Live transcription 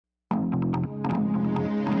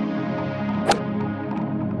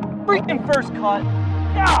freaking first cut.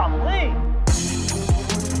 Golly.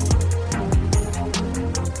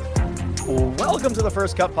 Welcome to the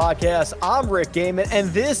First Cut Podcast. I'm Rick Gaiman, and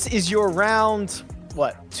this is your round,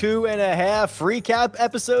 2.5 recap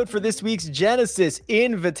episode for this week's Genesis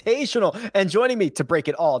Invitational. And joining me to break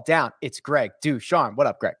it all down, it's Greg Ducharme. What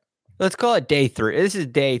up, Greg? Let's call it day 3. This is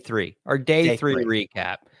day 3, our day three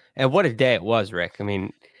recap. And what a day it was, Rick. I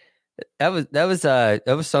mean, that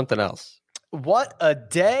was something else. What a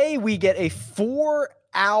day. We get a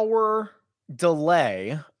 4-hour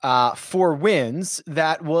delay for wins.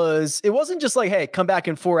 It wasn't just like, hey, come back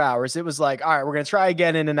in 4 hours. It was like, all right, we're gonna try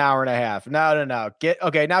again in an hour and a half. No, now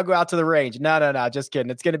go out to the range. No, just kidding,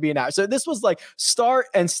 it's gonna be an hour. So this was like start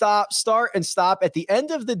and stop. At the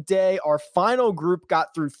end of the day, our final group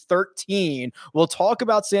got through 13. We'll talk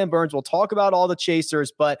about Sam Burns, we'll talk about all the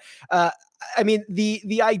chasers, but I mean,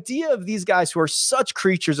 the idea of these guys who are such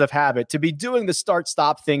creatures of habit to be doing the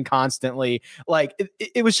start-stop thing constantly, like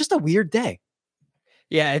it was just a weird day.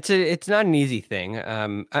 Yeah, it's not an easy thing.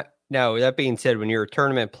 Now, that being said, when you're a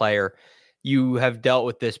tournament player, you have dealt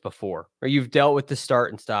with this before, or you've dealt with the start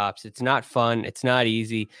and stops. It's not fun. It's not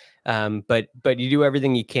easy. But you do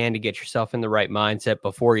everything you can to get yourself in the right mindset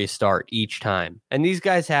before you start each time. And these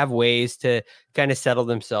guys have ways to kind of settle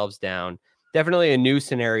themselves down. Definitely a new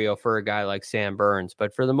scenario for a guy like Sam Burns,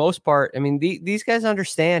 but for the most part, I mean, these guys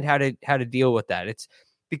understand how to deal with that. It's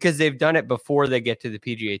because they've done it before they get to the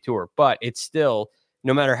PGA Tour, but it's still,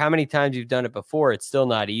 no matter how many times you've done it before, it's still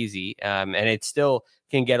not easy, and it still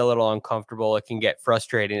can get a little uncomfortable. It can get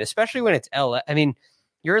frustrating, especially when it's LA. I mean,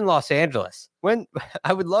 you're in Los Angeles. When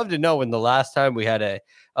I would love to know when the last time we had a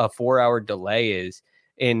 4-hour delay is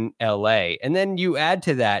in LA. And then you add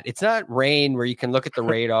to that, it's not rain where you can look at the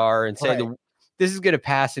radar and say, right, this is going to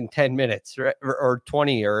pass in 10 minutes or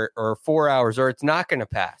 20 or 4 hours, or it's not going to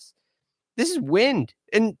pass. This is wind.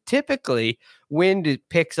 And typically wind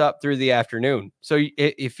picks up through the afternoon. So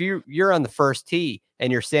if you're on the first tee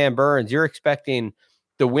and you're Sam Burns, you're expecting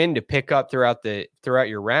the wind to pick up throughout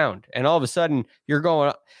your round. And all of a sudden you're going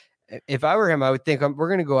up. If I were him, I would think we're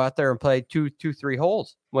going to go out there and play 3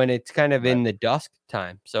 holes when it's kind of in the dusk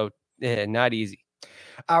time. So not easy.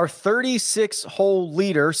 Our 36-hole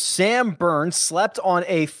leader, Sam Burns, slept on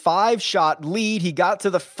a 5-shot lead. He got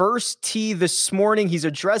to the first tee this morning. He's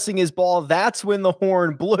addressing his ball. That's when the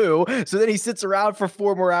horn blew. So then he sits around for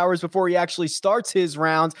 4 more hours before he actually starts his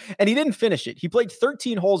round, and he didn't finish it. He played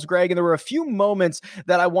 13 holes, Greg, and there were a few moments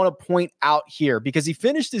that I want to point out here because he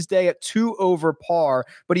finished his day at 2 over par,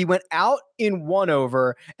 but he went out in 1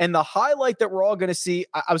 over, and the highlight that we're all going to see,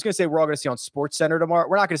 I was going to say we're all going to see on SportsCenter tomorrow.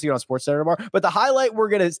 We're not going to see it on SportsCenter tomorrow, but the highlight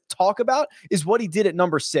we're going to talk about is what he did at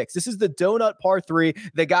number 6. This is the donut par 3.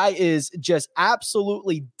 The guy is just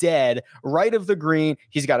absolutely dead right of the green.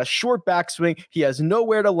 He's got a short backswing. He has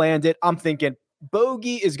nowhere to land it. I'm thinking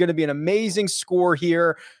bogey is going to be an amazing score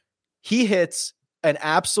here. He hits an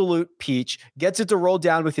absolute peach, gets it to roll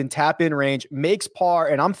down within tap-in range, makes par,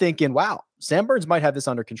 and I'm thinking, wow, Sam Burns might have this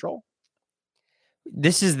under control.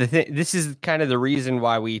 This is the thing. This is kind of the reason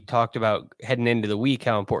why we talked about heading into the week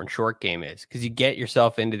how important short game is, because you get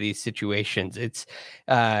yourself into these situations. It's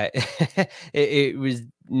it was,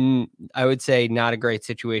 I would say, not a great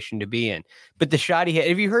situation to be in. But the shot he hit,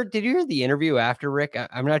 did you hear the interview after, Rick?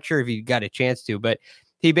 I'm not sure if you got a chance to, but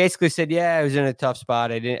he basically said, yeah, I was in a tough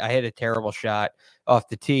spot. I hit a terrible shot off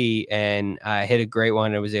the tee, and I hit a great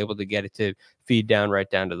one. I was able to get it to feed right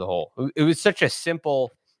down to the hole. It was such a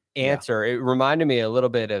simple answer. Yeah. It reminded me a little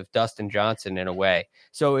bit of Dustin Johnson in a way.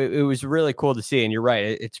 So it was really cool to see. And you're right.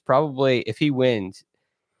 It's probably, if he wins,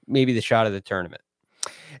 maybe the shot of the tournament.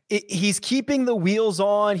 He's keeping the wheels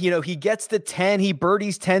on. He gets the 10, he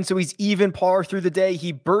birdies 10, so he's even par through the day.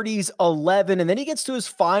 He birdies 11, and then he gets to his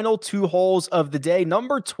final 2 holes of the day.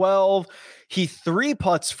 Number 12, he 3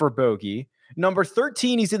 putts for bogey. Number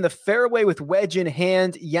 13, he's in the fairway with wedge in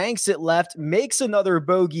hand, yanks it left, makes another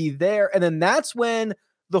bogey there, and then that's when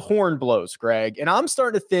the horn blows, Greg. And I'm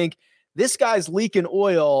starting to think this guy's leaking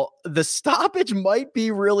oil. The stoppage might be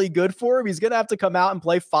really good for him. He's going to have to come out and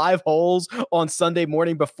play 5 holes on Sunday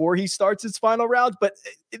morning before he starts his final round. But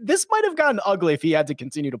this might have gotten ugly if he had to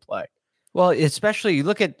continue to play. Well, especially you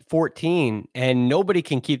look at 14 and nobody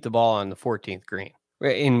can keep the ball on the 14th green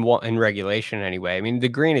in regulation anyway. I mean, the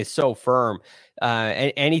green is so firm.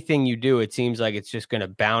 Anything you do, it seems like it's just going to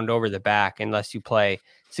bound over the back unless you play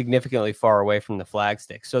significantly far away from the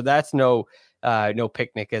flagstick. So that's no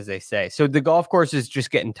picnic, as they say. So the golf course is just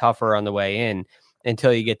getting tougher on the way in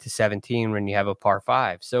until you get to 17 when you have a par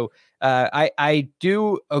 5. So I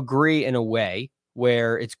do agree in a way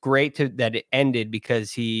where it's great that it ended,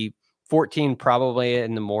 because 14 probably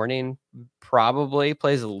in the morning probably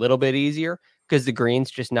plays a little bit easier because the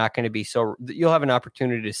green's just not going to be so. You'll have an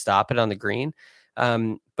opportunity to stop it on the green.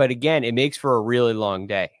 But again, it makes for a really long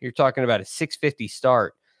day. You're talking about a 6:50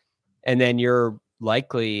 start, and then you're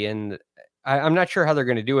likely in. I'm not sure how they're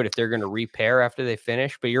going to do it if they're going to repair after they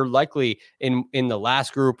finish, but you're likely in the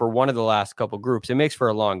last group or one of the last couple groups. It makes for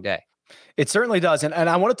a long day. It certainly does. And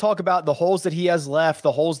I want to talk about the holes that he has left,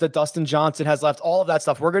 the holes that Dustin Johnson has left, all of that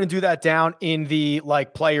stuff. We're going to do that down in the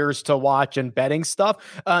players to watch and betting stuff.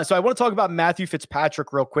 So I want to talk about Matthew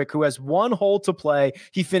Fitzpatrick real quick, who has 1 hole to play.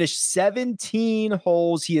 He finished 17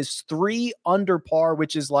 holes. He is 3 under par,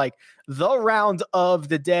 which is like the round of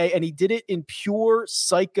the day. And he did it in pure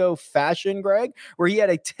psycho fashion, Greg, where he had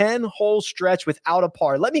a 10-hole stretch without a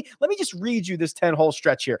par. Let me just read you this 10-hole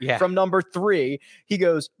stretch here. Yeah. From number 3. He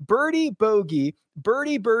goes birdie, bogey,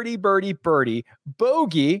 birdie, birdie, birdie, birdie,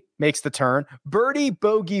 bogey, makes the turn, birdie,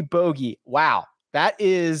 bogey, bogey. Wow. That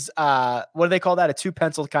is, what do they call that? A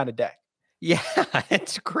 2-pencil kind of day. Yeah,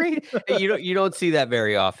 it's great. You don't see that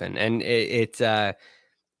very often. And it's a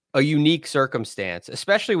unique circumstance,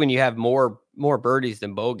 especially when you have more birdies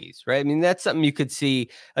than bogeys, right? I mean, that's something you could see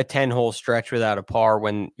a 10-hole stretch without a par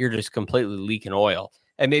when you're just completely leaking oil.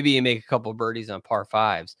 And maybe you make a couple of birdies on par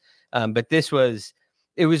 5s. But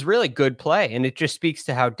it was really good play. And it just speaks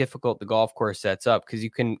to how difficult the golf course sets up, because you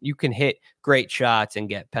can hit great shots and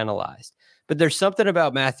get penalized. But there's something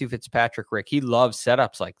about Matthew Fitzpatrick, Rick. He loves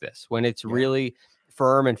setups like this when it's really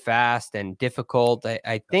firm and fast and difficult.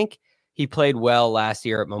 I think he played well last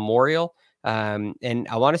year at Memorial. And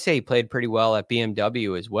I want to say he played pretty well at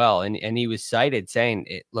BMW as well. And he was cited saying,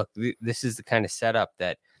 look, this is the kind of setup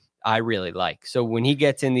that I really like. So when he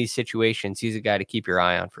gets in these situations, he's a guy to keep your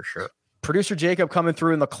eye on for sure. Producer Jacob coming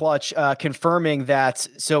through in the clutch, confirming that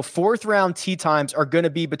so 4th round tee times are going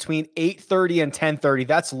to be between 8:30 and 10:30.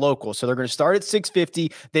 That's local. So they're going to start at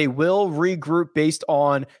 6:50. They will regroup based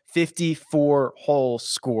on 54-hole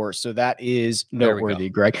scores. So that is noteworthy,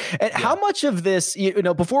 Greg. And how much of this,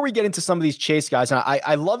 before we get into some of these chase guys, and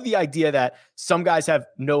I love the idea that some guys have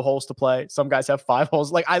no holes to play. Some guys have 5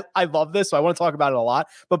 holes. Like I love this. So I want to talk about it a lot.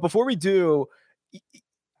 But before we do,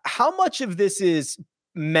 how much of this is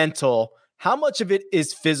mental? How much of it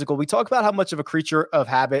is physical? We talk about how much of a creature of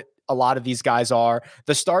habit a lot of these guys are.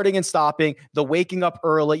 The starting and stopping, the waking up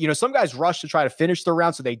early. Some guys rush to try to finish the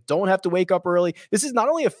round so they don't have to wake up early. This is not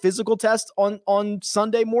only a physical test on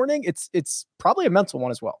Sunday morning, it's probably a mental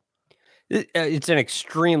one as well. It's an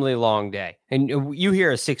extremely long day. And you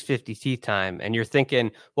hear a 6:50 tee time and you're thinking,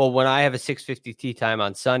 well, when I have a 6:50 tee time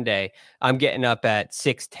on Sunday, I'm getting up at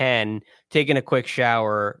 6:10, taking a quick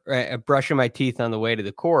shower, brushing my teeth on the way to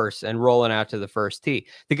the course and rolling out to the first tee.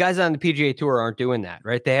 The guys on the PGA Tour aren't doing that,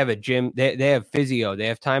 right? They have a gym, they have physio, they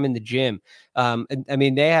have time in the gym. I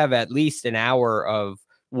mean, they have at least an hour of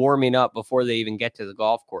warming up before they even get to the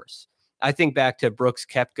golf course. I think back to Brooks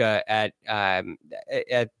Koepka at I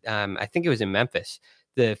think it was in Memphis,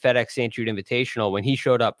 the FedEx St. Jude Invitational, when he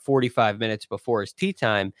showed up 45 minutes before his tee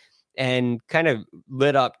time and kind of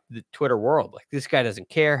lit up the Twitter world. Like, this guy doesn't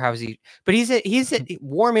care. How's he? But he's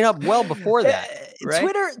warming up well before that. Right?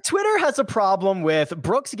 Twitter has a problem with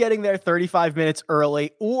Brooks getting there 35 minutes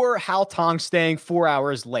early or Hal Tong staying 4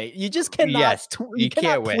 hours late. You just cannot. Yes, you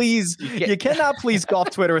cannot please golf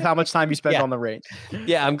Twitter with how much time you spend on the range.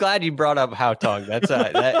 Yeah, I'm glad you brought up Hal Tong. That's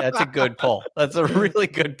a good pull. That's a really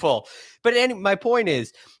good pull. But my point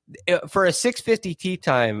is, for a 6:50 tee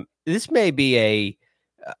time, this may be a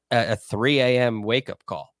 3 a.m. wake up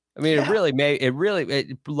call. I mean,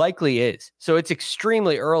 it likely is. So it's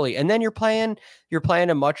extremely early. And then you're playing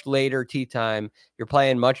a much later tee time. You're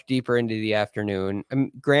playing much deeper into the afternoon.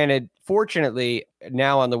 Granted, fortunately,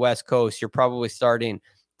 now on the West Coast, you're probably starting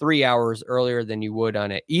 3 hours earlier than you would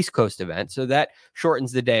on an East Coast event. So that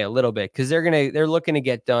shortens the day a little bit, because they're looking to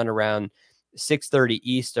get done around 6:30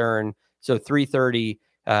 Eastern. So 3:30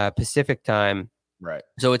 Pacific time. Right.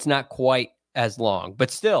 So it's not quite as long,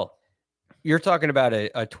 but still, you're talking about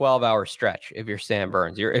a 12-hour stretch if you're Sam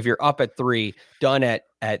Burns. If you're up at 3, done at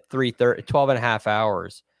 3:30, 12 and a half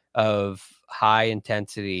hours of high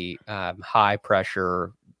intensity, high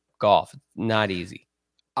pressure golf. Not easy.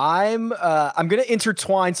 I'm going to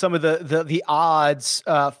intertwine some of the odds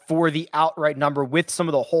for the outright number with some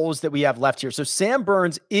of the holes that we have left here. So Sam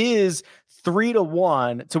Burns is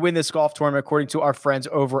 3-1 to win this golf tournament, according to our friends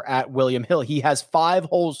over at William Hill. He has 5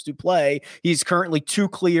 holes to play. He's currently 2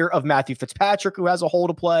 clear of Matthew Fitzpatrick, who has a hole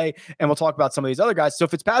to play. And we'll talk about some of these other guys. So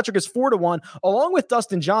Fitzpatrick is 4-1 along with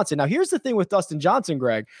Dustin Johnson. Now, here's the thing with Dustin Johnson,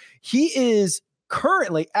 Greg. He is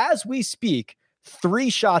currently, as we speak, 3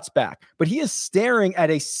 shots back, but he is staring at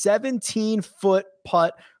a 17-foot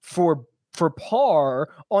putt for for par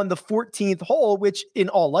on the 14th hole, which in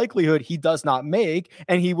all likelihood he does not make,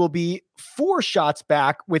 and he will be 4 shots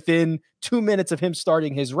back within 2 minutes of him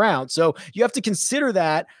starting his round. So you have to consider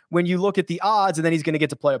that when you look at the odds, and then he's going to get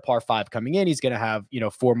to play a par 5 coming in. He's going to have,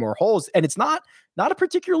 4 more holes, and it's not a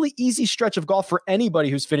particularly easy stretch of golf for anybody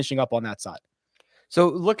who's finishing up on that side. So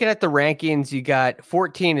looking at the rankings, you got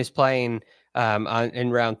 14 is playing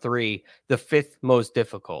in round 3, the 5th most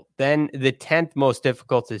difficult. Then the 10th most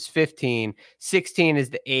difficult is 15. 16 is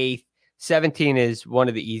the 8th. 17 is one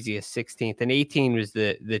of the easiest, 16th, and 18 was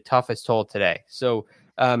the toughest hole today. So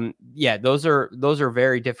those are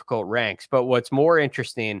very difficult ranks. But what's more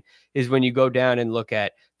interesting is when you go down and look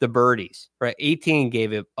at the birdies, right? 18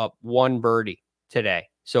 gave up 1 birdie today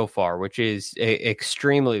so far, which is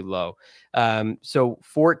extremely low. So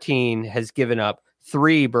 14 has given up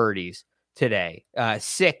 3 birdies today,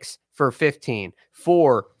 6 for 15,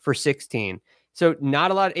 4 for 16. So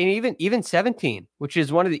not a lot. And even 17, which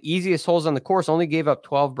is one of the easiest holes on the course, only gave up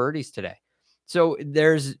 12 birdies today. So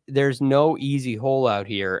there's no easy hole out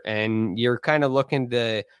here, and you're kind of looking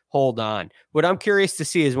to hold on. What I'm curious to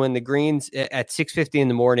see is when the greens at 6:50 in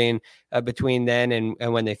the morning, between then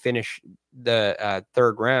and when they finish the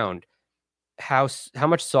third round, how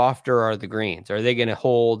much softer are the greens? Are they going to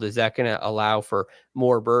hold? Is that going to allow for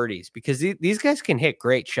more birdies? Because these guys can hit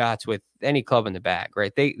great shots with any club in the bag,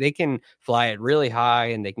 right? They can fly it really high,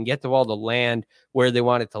 and they can get the ball to land where they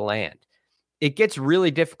want it to land. It gets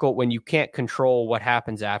really difficult when you can't control what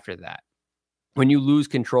happens after that. When you lose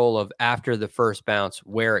control of after the first bounce,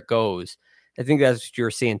 where it goes. I think that's what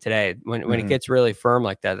you're seeing today. When it gets really firm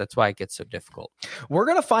like that, that's why it gets so difficult. We're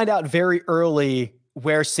going to find out very early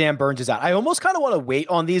where Sam Burns is at. I almost kind of want to wait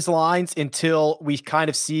on these lines until we kind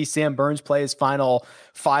of see Sam Burns play his final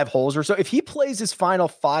 5 holes or so. If he plays his final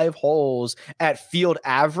 5 holes at field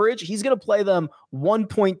average, he's going to play them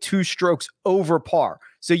 1.2 strokes over par.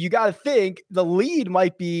 So you got to think the lead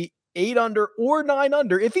might be 8 under or 9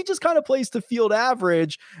 under. If he just kind of plays to field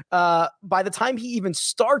average by the time he even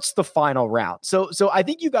starts the final round. So I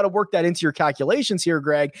think you've got to work that into your calculations here,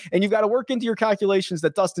 Greg, and you've got to work into your calculations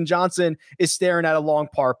that Dustin Johnson is staring at a long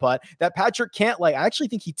par putt, that Patrick Cantlay, I actually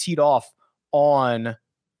think he teed off on,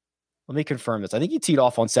 let me confirm this. I think he teed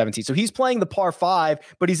off on 17. So he's playing the par 5,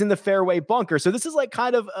 but he's in the fairway bunker. So this is like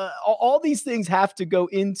kind of all these things have to go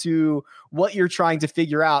into what you're trying to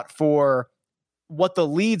figure out for what the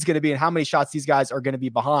lead's going to be and how many shots these guys are going to be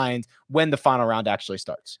behind when the final round actually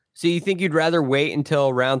starts. So you think you'd rather wait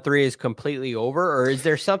until round 3 is completely over? Or is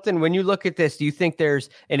there something, when you look at this, do you think there's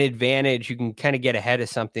an advantage? You can kind of get ahead of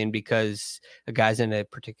something because a guy's in a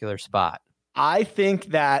particular spot. I think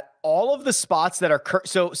that all of the spots that are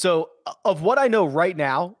so of what I know right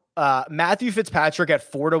now, Matthew Fitzpatrick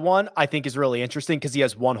at 4-1, I think is really interesting because he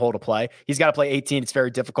has 1 hole to play. He's got to play 18. It's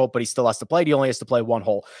very difficult, but he still has to play. He only has to play 1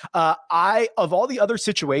 hole. Of all the other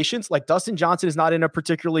situations, like Dustin Johnson is not in a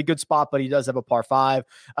particularly good spot, but he does have a par 5.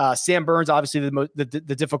 Sam Burns, obviously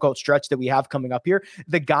the difficult stretch that we have coming up here.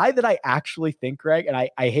 The guy that I actually think, Greg, and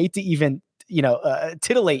I hate to even,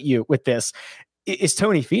 titillate you with this, is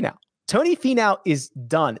Tony Finau. Tony Finau is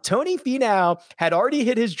done. Tony Finau had already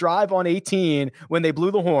hit his drive on 18 when they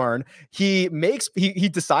blew the horn. He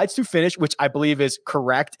decides to finish, which I believe is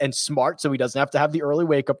correct and smart, so he doesn't have to have the early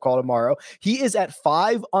wake-up call tomorrow. He is at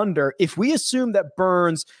 5 under. If we assume that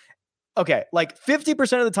Burns, okay, like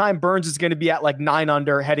 50% of the time, Burns is going to be at like 9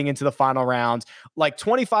 under heading into the final round. Like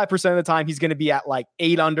 25% of the time, he's going to be at like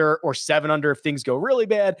 8 under or 7 under if things go really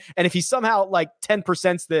bad. And if he somehow like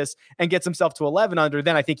 10% this and gets himself to 11 under,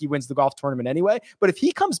 then I think he wins the golf tournament anyway. But if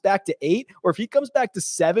he comes back to 8 or if he comes back to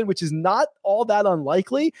 7, which is not all that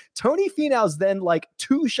unlikely, Tony Finau's then like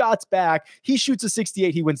 2 shots back. He shoots a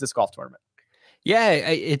 68. He wins this golf tournament. Yeah,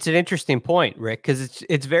 it's an interesting point, Rick, because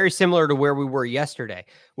it's very similar to where we were yesterday,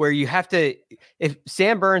 where you have to, if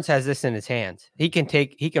Sam Burns has this in his hands, he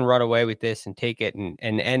can run away with this and take it and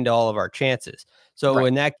end all of our chances. So right.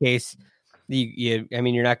 In that case, you're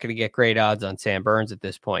not going to get great odds on Sam Burns at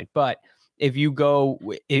this point. But if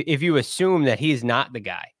you assume that he's not the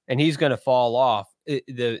guy and he's going to fall off,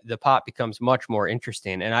 the pot becomes much more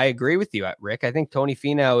interesting. And I agree with you, Rick. I think Tony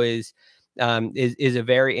Finau is a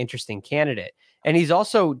very interesting candidate. And he's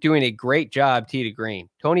also doing a great job tee to green.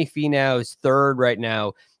 Tony Finau's 3rd right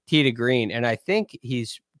now, tee to green. And I think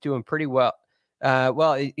he's doing pretty well.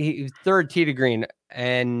 He's 3rd tee to green.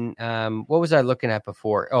 And what was I looking at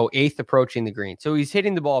before? 8th approaching the green. So he's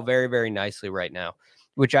hitting the ball very, very nicely right now,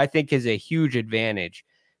 which I think is a huge advantage.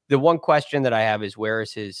 The one question that I have is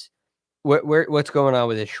what's going on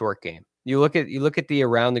with his short game? You look at the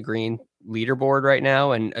around the green leaderboard right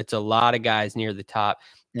now, and it's a lot of guys near the top.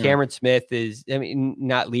 Cameron Smith is, I mean,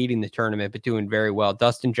 not leading the tournament, but doing very well.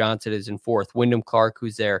 Dustin Johnson is in 4th. Wyndham Clark,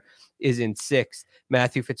 who's there, is in 6th.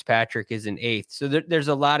 Matthew Fitzpatrick is in 8th. So there's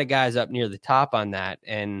a lot of guys up near the top on that.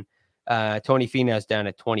 And Tony Finau's down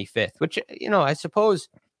at 25th, which, I suppose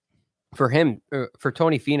for him, for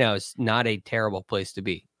Tony Finau, is not a terrible place to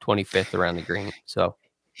be, 25th around the green. So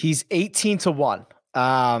he's 18-1.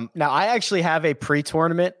 Now I actually have a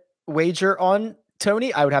pre-tournament wager on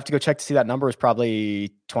Tony. I would have to go check to see that number is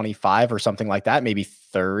probably 25 or something like that, maybe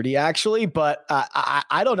 30 actually. But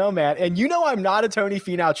I don't know, man. And I'm not a Tony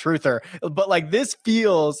Finau truther, but like this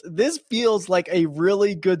feels like a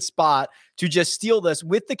really good spot to just steal this,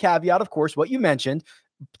 with the caveat, of course, what you mentioned.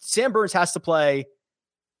 Sam Burns has to play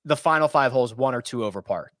the final 5 holes 1 or 2 over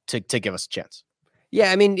par to give us a chance.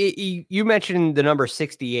 Yeah, I mean, you mentioned the number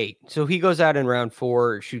 68. So he goes out in round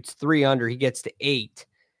 4, shoots 3 under, he gets to 8.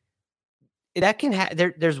 That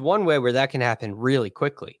can there's one way where that can happen really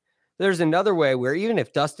quickly. There's another way where even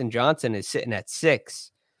if Dustin Johnson is sitting at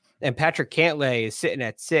 6 and Patrick Cantlay is sitting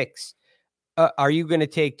at 6, are you going to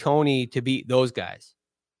take Tony to beat those guys?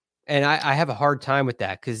 And I have a hard time with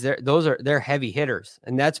that, because they're heavy hitters,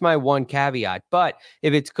 and that's my one caveat. But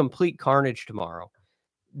if it's complete carnage tomorrow,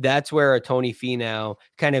 that's where a Tony Finau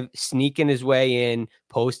kind of sneaking his way in,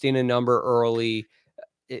 posting a number early,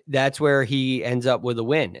 that's where he ends up with a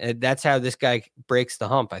win. And that's how this guy breaks the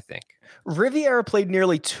hump, I think. Riviera played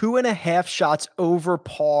nearly 2.5 shots over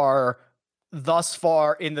par thus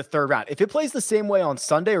far in the 3rd round. If it plays the same way on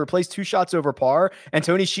Sunday, or plays 2 shots over par, and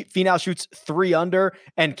Tony Finau shoots 3 under,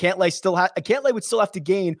 and Cantlay would still have to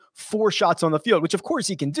gain 4 shots on the field, which of course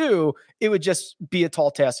he can do. It would just be a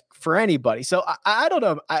tall task for anybody. So I don't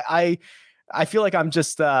know. I feel like I'm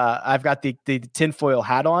just I've got the tinfoil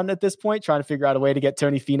hat on at this point, trying to figure out a way to get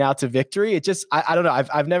Tony Finau to victory. It just I don't know.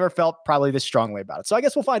 I've never felt probably this strongly about it. So I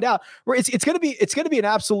guess we'll find out. It's gonna be an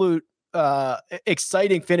absolute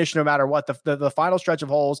exciting finish no matter what. The final stretch of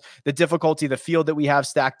holes, the difficulty, the field that we have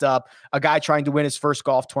stacked up, a guy trying to win his first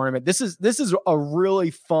golf tournament. This is a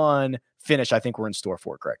really fun finish I think we're in store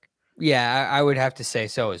for, Craig. Yeah, I would have to say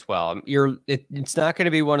so as well. It's not going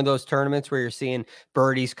to be one of those tournaments where you're seeing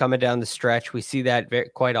birdies coming down the stretch. We see that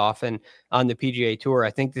quite often on the PGA Tour.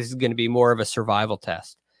 I think this is going to be more of a survival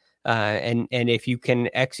test. And if you can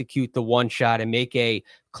execute the one shot and make a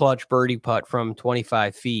clutch birdie putt from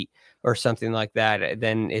 25 feet or something like that,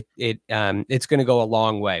 then it's going to go a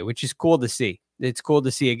long way, which is cool to see. It's cool to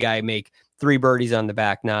see a guy make 3 birdies on the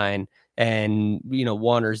back 9 and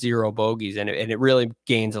 1 or 0 bogeys, and it really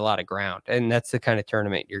gains a lot of ground. And that's the kind of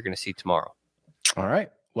tournament you're going to see tomorrow. All right.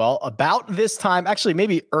 Well, about this time, actually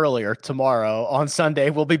maybe earlier tomorrow on Sunday,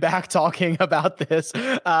 we'll be back talking about this.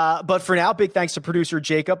 But for now, big thanks to producer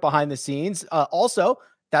Jacob behind the scenes. Also,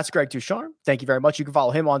 that's Greg Ducharme. Thank you very much. You can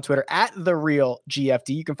follow him on Twitter at @TheRealGFD.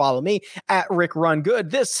 You can follow me at Rick Run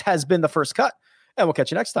Good. This has been The First Cut, and we'll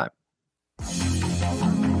catch you next time.